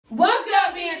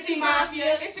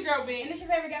Mafia. It's your girl, Ben. And it's your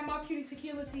favorite guy, Moth Cutie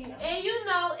Tequila Tina. And you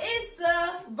know, it's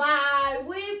a vibe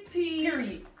with P.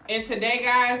 Period. And today,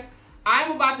 guys,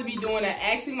 I'm about to be doing an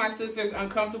Asking My Sisters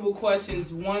Uncomfortable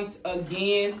Questions once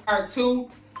again, part 2.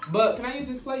 But can I use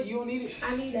this plate? You don't need it?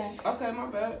 I need that Okay, my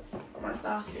bad. for my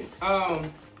sausage.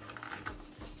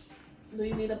 Do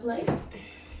you need a plate?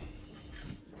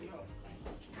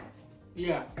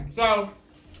 Yeah. So,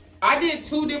 I did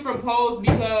 2 different polls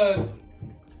because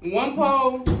one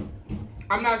poll,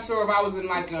 I'm not sure if I was in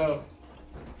like a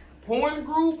porn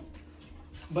group,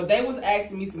 but they was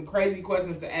asking me some crazy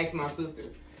questions to ask my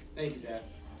sisters. Thank you, Jazz.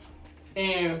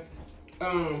 And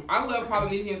I love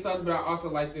Polynesian sauce, but I also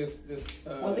like this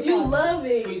What's it You called? love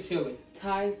it. sweet chili.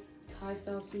 Thai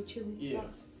style sweet chili Yeah.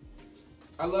 sauce.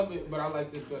 I love it, but I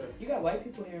like this better. You got white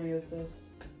people hearing your stuff.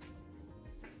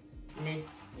 Me?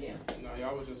 Yeah. No,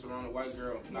 y'all was just around a white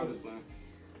girl. Not just playing.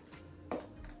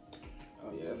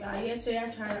 Oh yeah, that's Y'all, yesterday I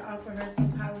tried to offer her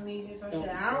some Polynesian sauce.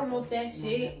 I don't want that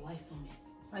shit. Life on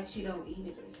it. Like she don't eat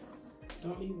it or something.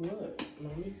 Don't eat what?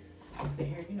 Mommy? The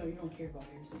hair, you know you don't care about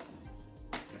hair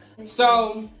sometimes.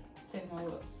 So, Take my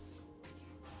look.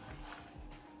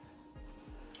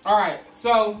 alright,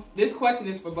 so this question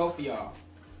is for both of y'all.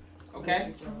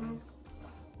 Okay? Mhm.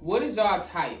 What is y'all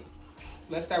type?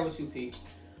 Let's start with you, P.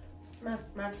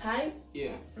 My type,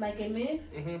 Yeah. like in men?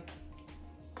 Mm-hmm.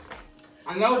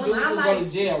 I know dudes I will like- go to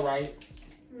jail, right?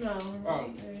 No. Oh. I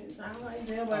don't like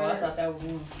jail Oh, I thought that was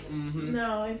one. Mm-hmm.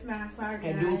 No, it's not. Sorry,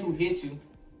 And dudes who guys. hit you.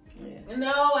 Yeah.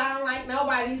 No, I don't like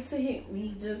nobody to hit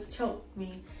me. Just choke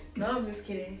me. No, I'm just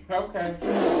kidding. Okay.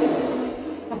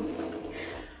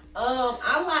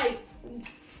 I like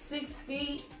 6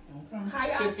 feet. How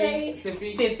y'all say it?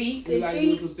 Sippy. Sippy. You like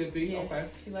Sippy. dudes who sippy? Yeah. Okay.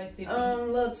 She likes sippy.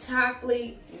 Little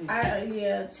chocolate.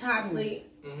 Chocolate.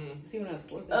 Mm-hmm. See when I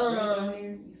sports that bread down there?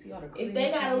 You see all the cream If they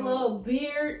got a coming little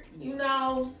beard, you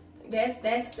know, that's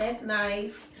nice.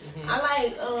 Mm-hmm. I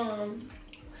like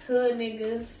hood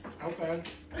niggas. Okay.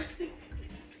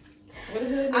 What a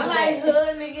hood I nigga like at?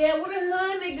 hood niggas. Where the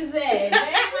hood niggas at?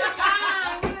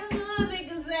 Where the hood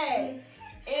niggas at?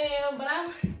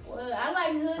 But I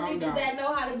like hood Calm niggas down. that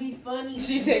know how to be funny.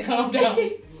 She said calm down.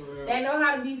 That know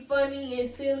how to be funny and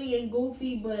silly and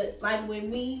goofy, but like with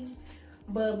me,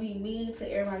 but be mean to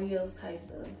everybody else type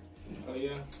stuff. Oh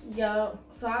yeah. Yo,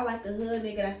 so I like a hood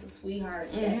nigga that's a sweetheart.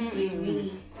 That be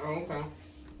me. Oh okay.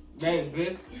 That is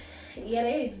big. Yeah,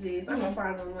 they exist. I'm gonna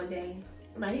find one one day.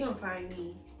 Like, he gonna find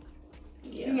me.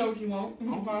 Yeah. You know what you want.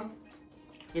 Okay.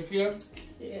 If you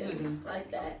Yeah, Mhm. like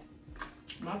that.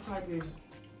 My type is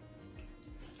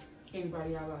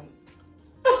anybody I like.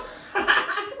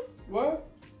 what?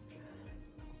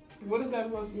 What is that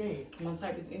supposed to mean? My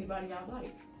type is anybody I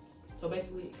like. So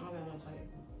basically, I don't got no type.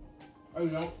 Oh you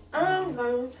don't? I'm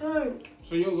gonna turn.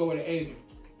 So you'll go with an Asian.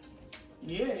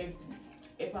 Yeah,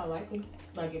 if I like them.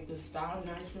 Like if the style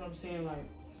nice, you know what I'm saying? Like,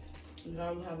 you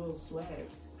gotta have a little swag.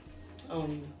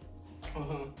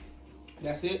 Uh-huh.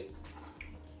 That's it?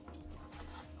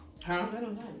 Huh? I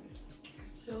don't type.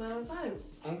 Still not type.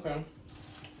 Okay.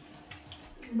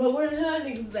 But where the hood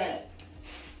niggas at?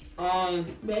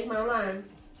 Back my line.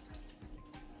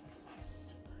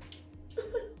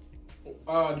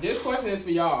 This question is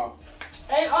for y'all.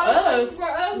 Hey, Us? for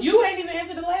us. You ain't even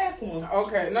answered the last one.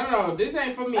 Okay, no, this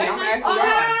ain't for me. Hey, I'm they asking all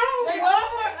y'all. They all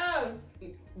for us.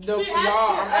 For She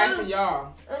y'all, I'm asking asking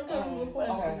y'all. I'm talking to the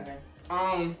question.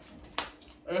 Okay.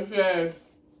 It says,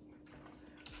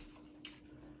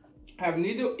 have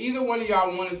either one of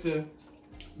y'all wanted to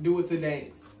do it to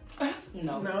dance?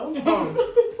 No. No.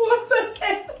 What the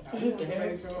hell? What the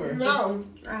hell? Sure. No,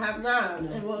 I have not.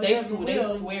 And well, They never they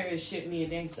will. swear it's shit me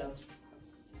and dance though.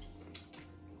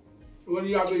 What do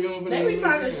y'all be doing for They be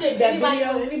trying to shit That anybody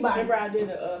video, on anybody. remember I did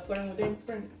a flirting with dance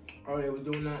friend? Oh, they was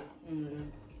doing that? Mm-hmm.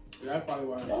 That's probably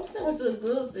why. Don't say it's a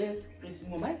good sis. It's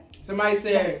one bite. Somebody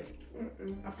said,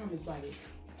 Mm-mm. I promise bite it.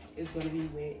 It's gonna be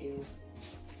where it is.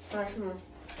 Alright, come on.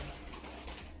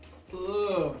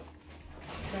 ugh,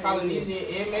 Polynesian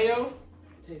and mayo?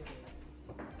 Taste it.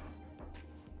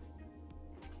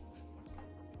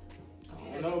 I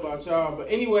don't know about y'all, but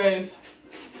anyways,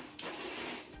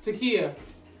 Takia,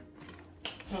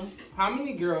 Huh? how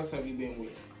many girls have you been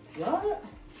with? What?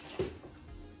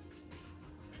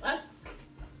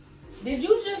 Did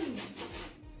you just?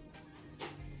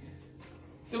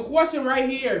 The question right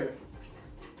here.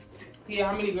 Takia,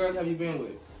 how many girls have you been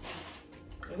with?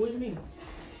 What do you mean?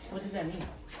 What does that mean?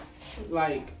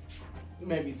 Like,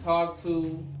 maybe talk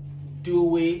to,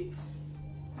 do it,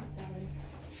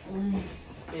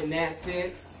 in that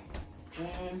sense.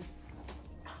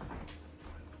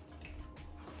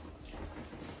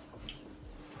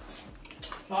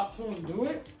 Talk to him, do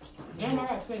it. Damn, I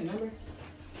gotta say a number.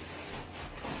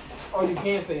 Oh, you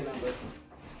can't say a number.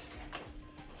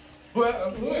 Well,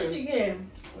 of course. Yes, she can.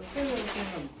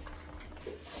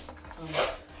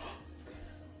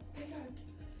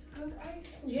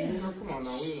 Yeah. Come on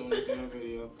now, we don't need that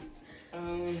video.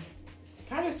 Can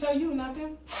I just tell you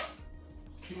nothing?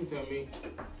 You can tell me.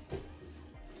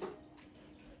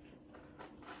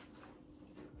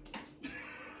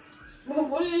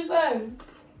 What did you say?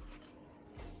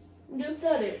 Just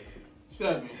said it.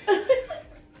 7.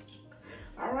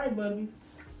 All right, Bubby.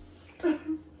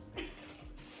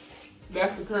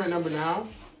 That's the current number now.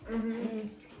 Mm-hmm.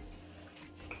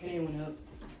 It ain't went up.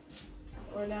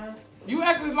 Or down. You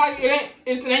acting like it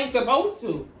ain't supposed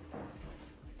to.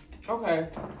 Okay.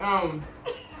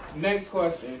 Next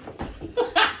question.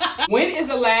 When is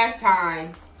the last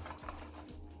time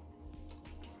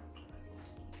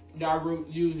y'all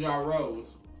use y'all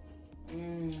rose?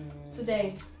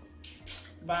 Today.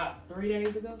 About 3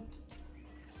 days ago.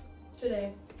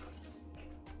 Today.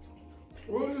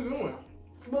 What are you doing?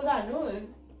 What was I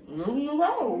doing? Using the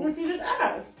roll. What you just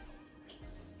asked?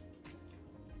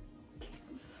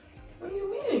 What do you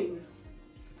mean?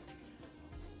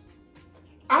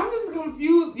 I'm just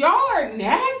confused. Y'all are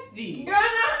nasty. Girl,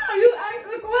 no, you asked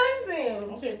the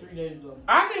question. I said 3 days ago.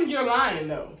 I think you're lying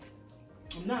though.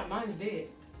 I'm not. Mine's dead.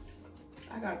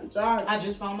 I got the charge. I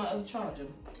just found my other charger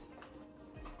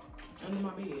under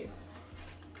my bed.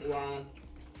 Wow.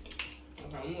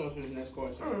 Okay, I'm going to the next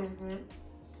question. Mm-hmm.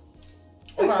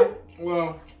 Okay.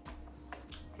 Well,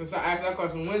 since I asked that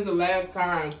question, when's the last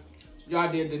time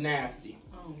y'all did the nasty?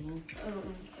 I don't know.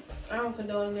 I don't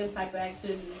condone them type of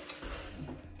activities.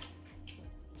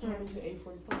 Time is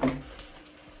 8:45.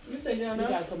 You said you don't We know?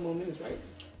 got a couple more minutes, right?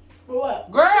 For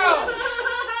what? Girl!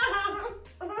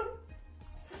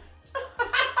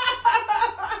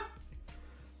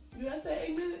 Did I say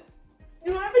 8 minutes?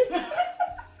 You want me?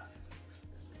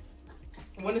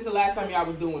 When is the last time y'all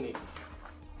was doing it?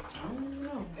 I don't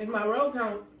know. It's my road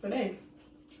count today.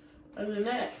 Other than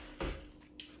that,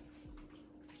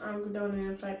 I don't condone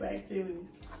them type of activities.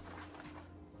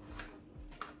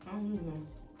 I don't know.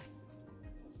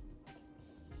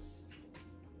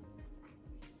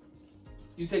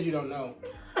 You said you don't know.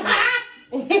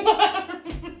 What,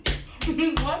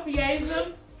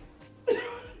 Piaja?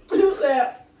 You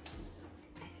said.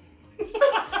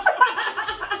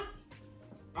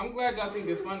 I'm glad y'all think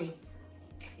it's funny.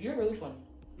 You're really funny.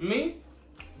 Me?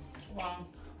 Wow.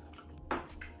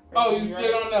 Oh, you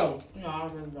still don't know? No, I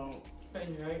really don't. Thank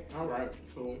you, right? All right,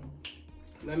 cool.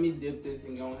 Let me dip this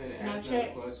and go ahead and ask Can I another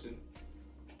check? question.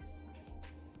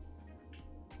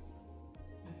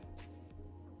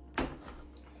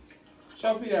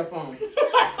 Show me that phone.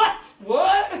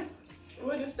 What?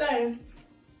 What it say?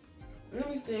 Let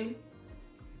me see.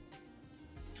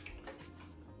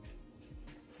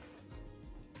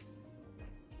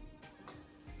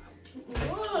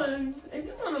 One. If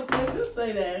you want to play, just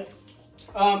say that.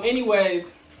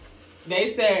 Anyways, they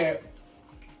said,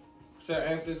 should I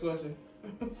ask this question?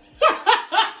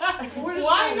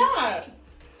 Why not?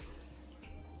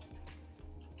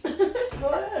 Go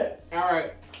ahead. All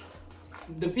right.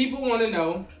 The people want to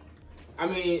know, I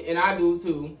mean, and I do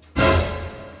too,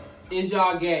 is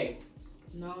y'all gay?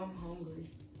 No, I'm hungry.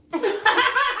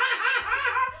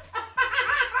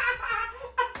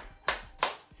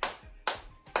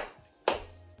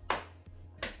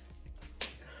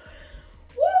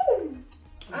 Woo!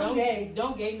 I'm gay.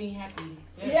 Don't gay me happy.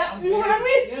 Yeah, I'm you know what I gay.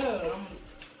 mean?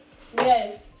 Yeah,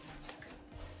 Yes.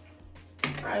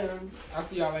 I am. I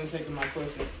see y'all ain't taking my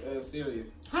questions serious.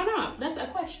 How not? That's a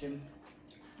question.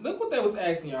 Look what they was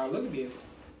asking y'all. Look at this.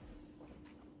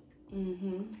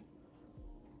 Mm-hmm.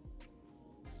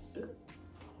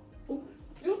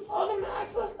 You told them to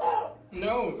ask us that.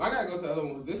 No, I gotta go to the other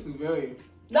one. This is very.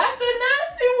 That's the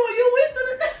nasty one. You went to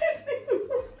the nasty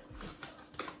one.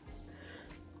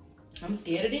 I'm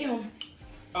scared of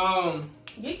them.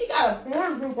 Gigi got a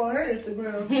porn group on her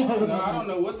Instagram. No, I don't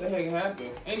know what the heck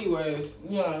happened. Anyways,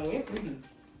 Yeah, we're free.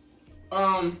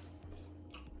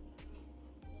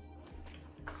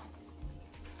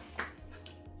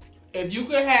 if y'all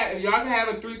could have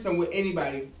a threesome with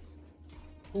anybody,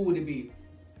 who would it be?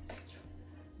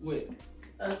 With?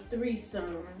 A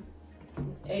threesome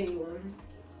with anyone.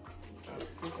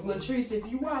 Latrice, if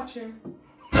you watching.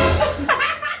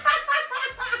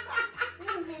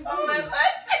 Oh my God.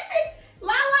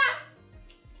 Lala!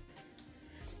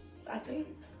 I think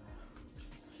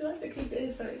she likes to keep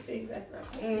in certain things that's not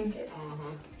okay.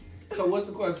 So what's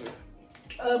the question?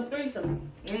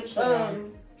 Threesome.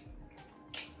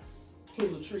 Who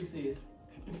Latrice is.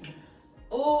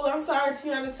 Oh, I'm sorry,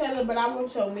 Tiana Taylor, but I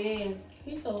want your man.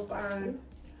 He's so fine.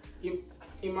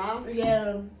 Iman?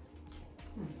 Yeah.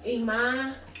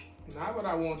 Iman. Not what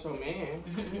I want your man.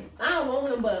 I don't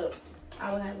want him, but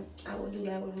I would do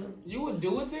that with him. You would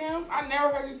do it to him? I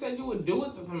never heard you say you would do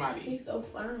it to somebody. He's so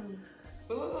fine.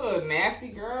 Ugh, nasty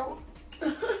girl.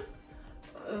 I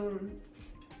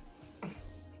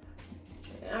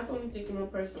can't even think of one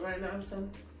person right now, so.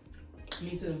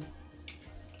 Me too.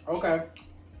 Okay.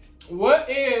 What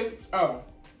is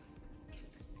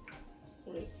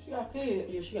Wait, she got kids.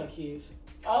 Yeah, she got kids.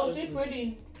 Oh, she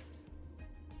pretty.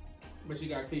 but she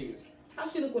got kids. How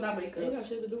she look without makeup? Ain't got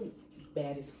shit to do.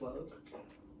 Bad as fuck.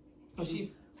 But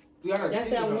she got her That's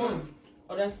titties that on one. her.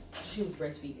 Oh, that's she was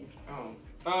breastfeeding. Oh.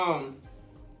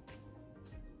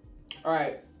 All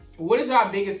right. What is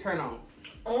y'all biggest turn on?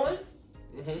 On?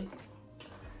 Mm-hmm.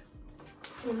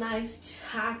 Nice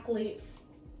chocolate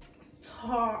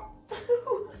top.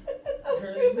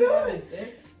 What you doing?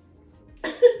 Sex?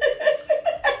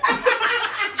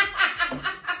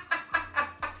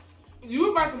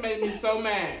 You about to make me so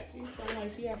mad. She sound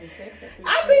like she having sex up here.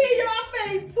 I be in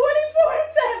your face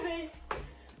 24/7.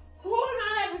 Who am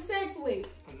I having sex with?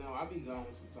 No, I be gone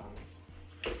sometimes.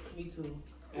 Me too.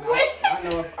 And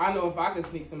I know if I can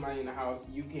sneak somebody in the house,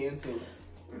 you can too.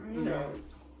 No.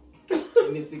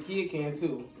 And if the kid can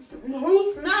too.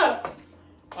 Who's not?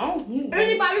 Oh,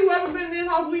 Anybody who ever been in this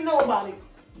house, we know about it.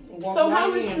 So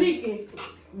how is sneaking?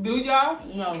 Do y'all?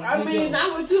 No. I mean,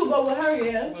 not with you, but with her,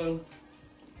 yeah. Well,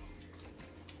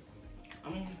 I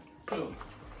mean, Cool.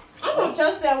 I'm gonna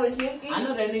touch that with Jinky. I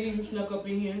know that nigga you snuck up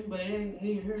in here, but it ain't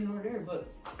neither here nor there. But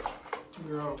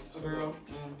Girl. girl,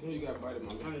 You got bite of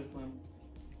my I'm just playing.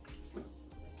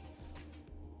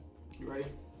 You ready?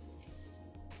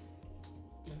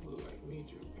 That look like me,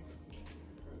 Drew.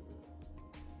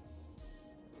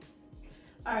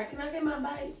 Alright, can I get my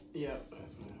bite? Yeah,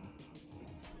 that's me.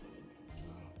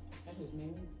 That just made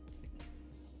me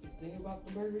think about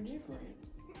the burger different.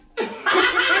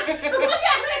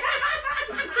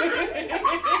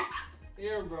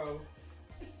 Here, bro.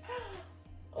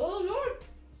 Oh, Lord.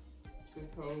 It's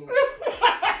cold.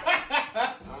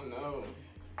 I know.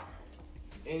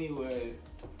 Anyways,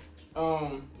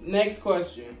 next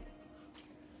question.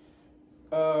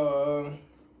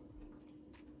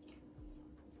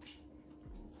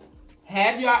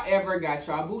 Have y'all ever got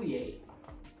y'all booty ate?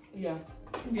 Yeah.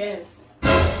 Yes.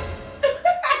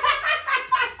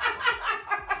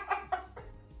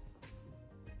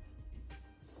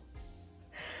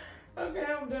 Okay,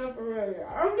 I'm done for real.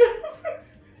 I'm done.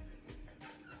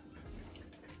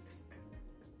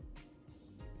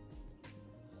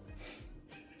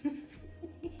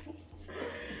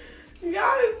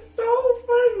 Y'all is so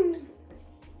funny.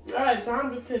 Alright, so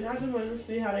I'm just kidding. I just wanted to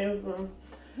see how they was gonna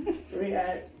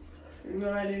react. You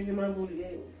know, I didn't get my booty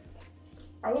ate.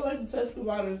 I would like to test the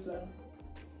waters though.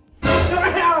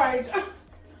 Alright.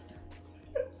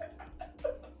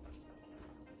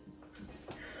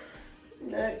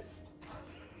 Next.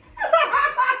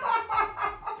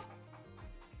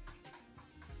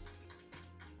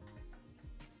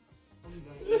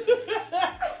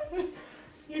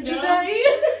 You You done? done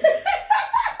eating?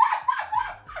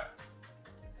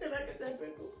 Can I get that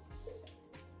pickle?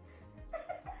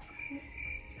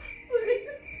 Please.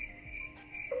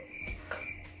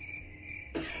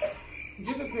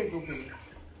 Get the pickle, please.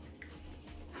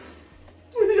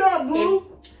 Y'all blue?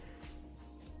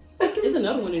 There's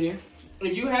another one in there.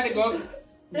 If you had to go,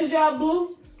 Is y'all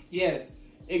blue? yes.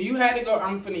 If you had to go,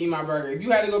 I'm finna eat my burger. If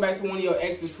you had to go back to one of your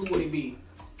exes, who would it be?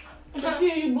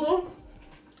 Shaquille, you blue?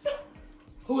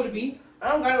 Who would it be? I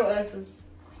don't got no exes.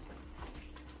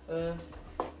 No.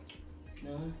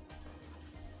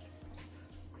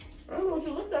 I don't know what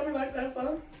you looked at me like that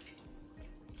for.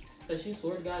 Cause she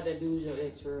swear to God that dude's your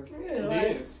ex, bro. Yeah, like,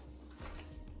 It is.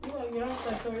 you like, y'all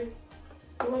say sorry.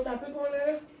 You want that pickle in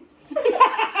there?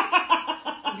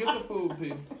 Get the food,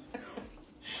 P.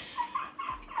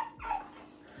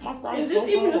 My fries Is this so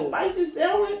even a cold. spicy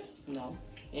sandwich? No.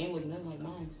 It ain't looking nothing like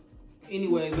mine.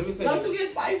 Anyways, let me say Don't this. you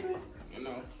get spicy? You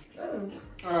know. Oh.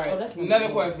 All right. Oh, that's Another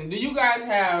one. question. Do you guys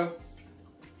have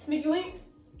Sneaky link?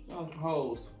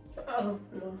 hoes? Oh,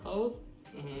 no. Hoes?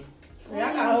 Mm-hmm. Yeah,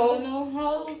 I got hoes. No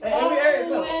hoes. At every area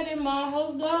code. Where did my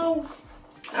hoes go?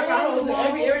 I got hoes in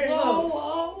every area code.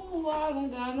 Oh, I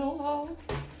don't got no hoes.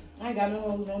 I ain't got no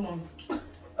hoes no more.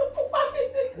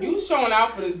 You showing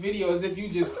out for this video as if you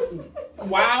just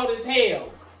wild as hell.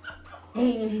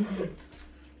 Yeah,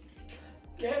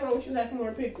 I know what you had some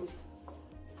more pickles.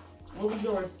 What was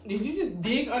yours? Did you just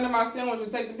dig under my sandwich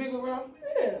and take the pickle, bro?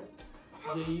 Yeah.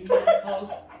 Do you have hoes?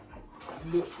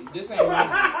 Look, this ain't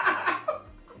right.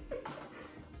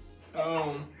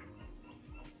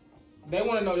 They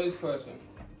want to know this question.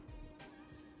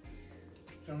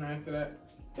 Don't answer that.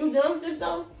 You done with this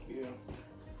though? Yeah.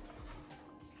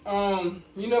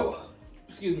 You know,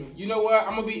 excuse me. You know what?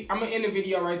 I'm gonna end the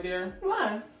video right there.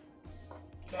 Why?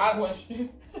 That question.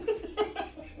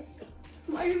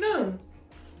 Why you done?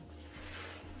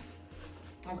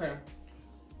 Okay.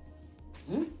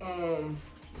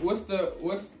 What's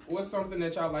something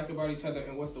that y'all like about each other,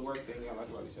 and what's the worst thing y'all like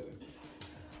about each other?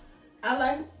 I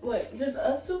like what? Just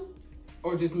us two?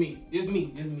 Or just me? Just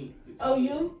me. Oh,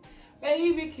 you?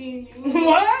 Baby, can you?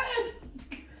 What?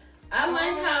 I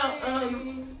like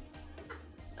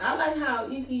how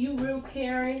you real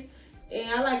caring, and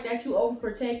I like that you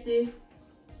overprotective.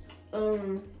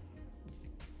 And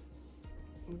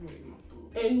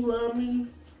you love me,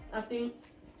 I think.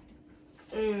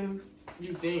 You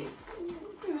think?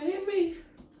 You hit me?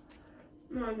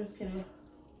 No, I'm just kidding.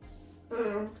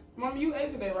 Mom, you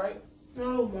ate today, right?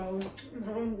 No, bro. No,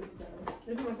 bro.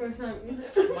 This is my first time eating.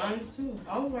 Mine too.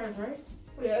 I was right?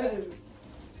 Yeah.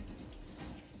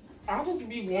 I just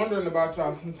be wondering about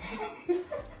y'all sometimes.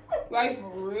 Like, for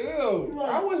real. What?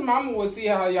 I wish Mama would see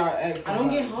how y'all act. I don't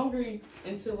get hungry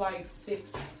until like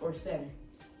 6 or 7.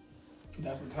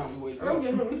 That's what time to wake I don't up.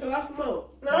 get hungry until I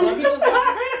smoke. No,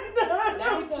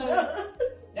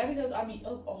 That because I be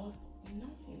up off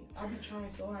night. I be trying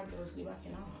so hard to go to sleep. I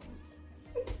cannot.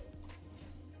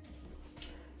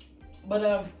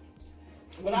 But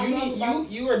what I love about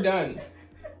you are done.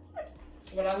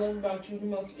 What I love about you the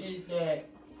most is that,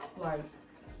 like,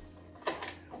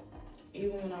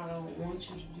 even when I don't want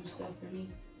you to do stuff for me,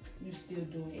 you still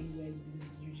do it anyway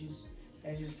because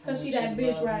that's just how 'cause she much that you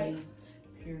bitch, love right? me,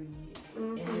 period.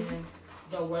 Mm-hmm. And then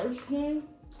the worst thing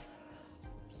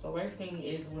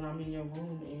is when I'm in your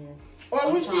room and Or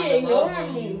when I'm she trying to love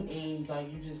ignoring me. and like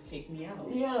you just kick me out.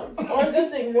 Yeah. Or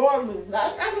just ignore me.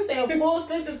 Like, I can say a full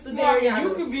sentence to Mom, Dariana.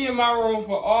 you could be in my room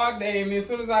for all day, and as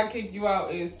soon as I kick you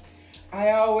out, I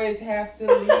always have to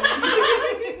leave. I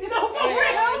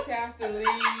always have to leave.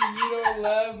 You don't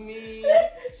love me.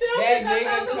 That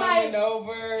nigga coming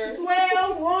over.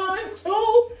 12, 1,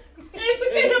 2.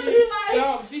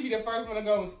 She be the first one to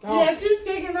go stomp. Yeah, she's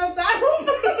kicking us out.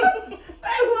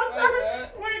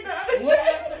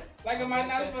 Like, am I not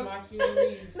That's supposed my cue to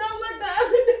leave. No, look the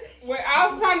other day. When I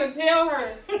was trying to tell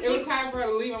her it was time for her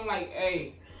to leave, I'm like,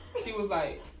 hey. She was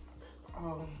like,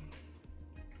 I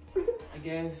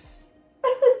guess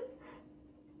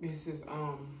this is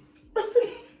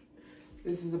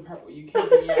the part where you kick me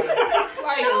out.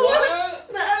 Like, No, what?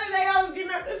 The other day I was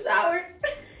getting out the shower.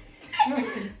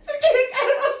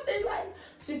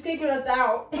 She's kicking us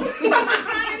out.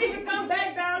 I didn't even come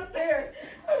back downstairs.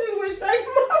 I just went straight to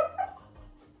my room.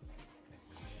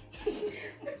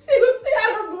 She was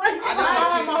out her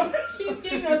blanket. She's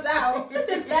kicking us out.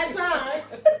 It's that time.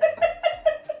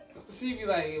 She'd be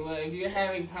like, well, if you're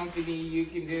having company, you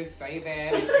can just say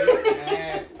that and this and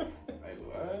that. Like,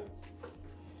 what?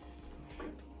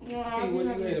 Yeah, Hey, what you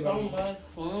having made so about me? much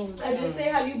fun. I just say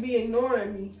how you be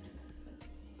ignoring me.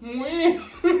 When?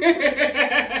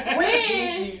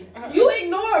 When? You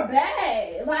ignore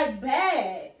bad. Like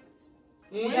bad.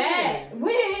 When? Bad.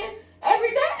 When? Every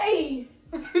day.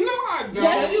 No, I don't.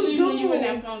 Yes, you do. You in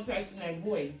that phone texting that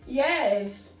boy.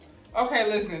 Yes. Okay,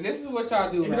 listen, this is what y'all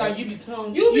do, It be right? like you be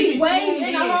tongue. You be way tuned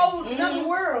in a whole another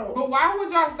world. But why would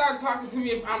y'all start talking to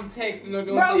me if I'm texting or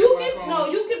doing Bro, something you on my can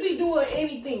phone? you can be doing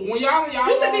anything. When y'all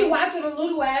You could be watching a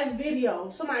little ass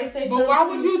video. Somebody say something. But why to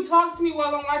would you talk to me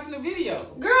while I'm watching the video?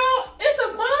 Girl, it's a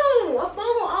phone. A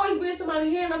phone will always be in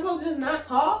somebody's hand. I'm supposed to just not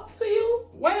talk to you.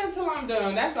 Wait until I'm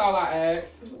done. That's all I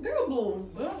ask. Girl, blue.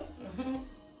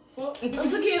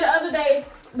 Zakia,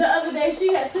 The other day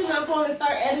she had took my phone and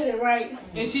started editing, right?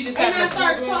 And she just And had I to started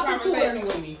start doing a talking to her. conversation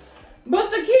with me. But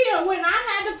Zakia, when I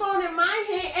had the phone in my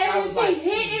hand, I and was she like,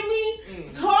 hitting me,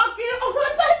 talking, all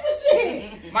type of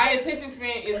shit. My attention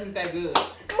span isn't that good. I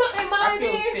Mine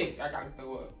feel is. sick. I gotta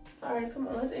throw up. All right, come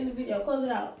on, let's end the video. Close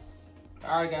it out.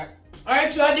 All right, guys.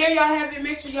 Alright, y'all, there y'all have it.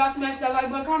 Make sure y'all smash that like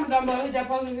button, comment down below, hit that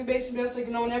post notification bell so you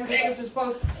can know whenever the sisters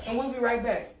post, and we'll be right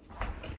back.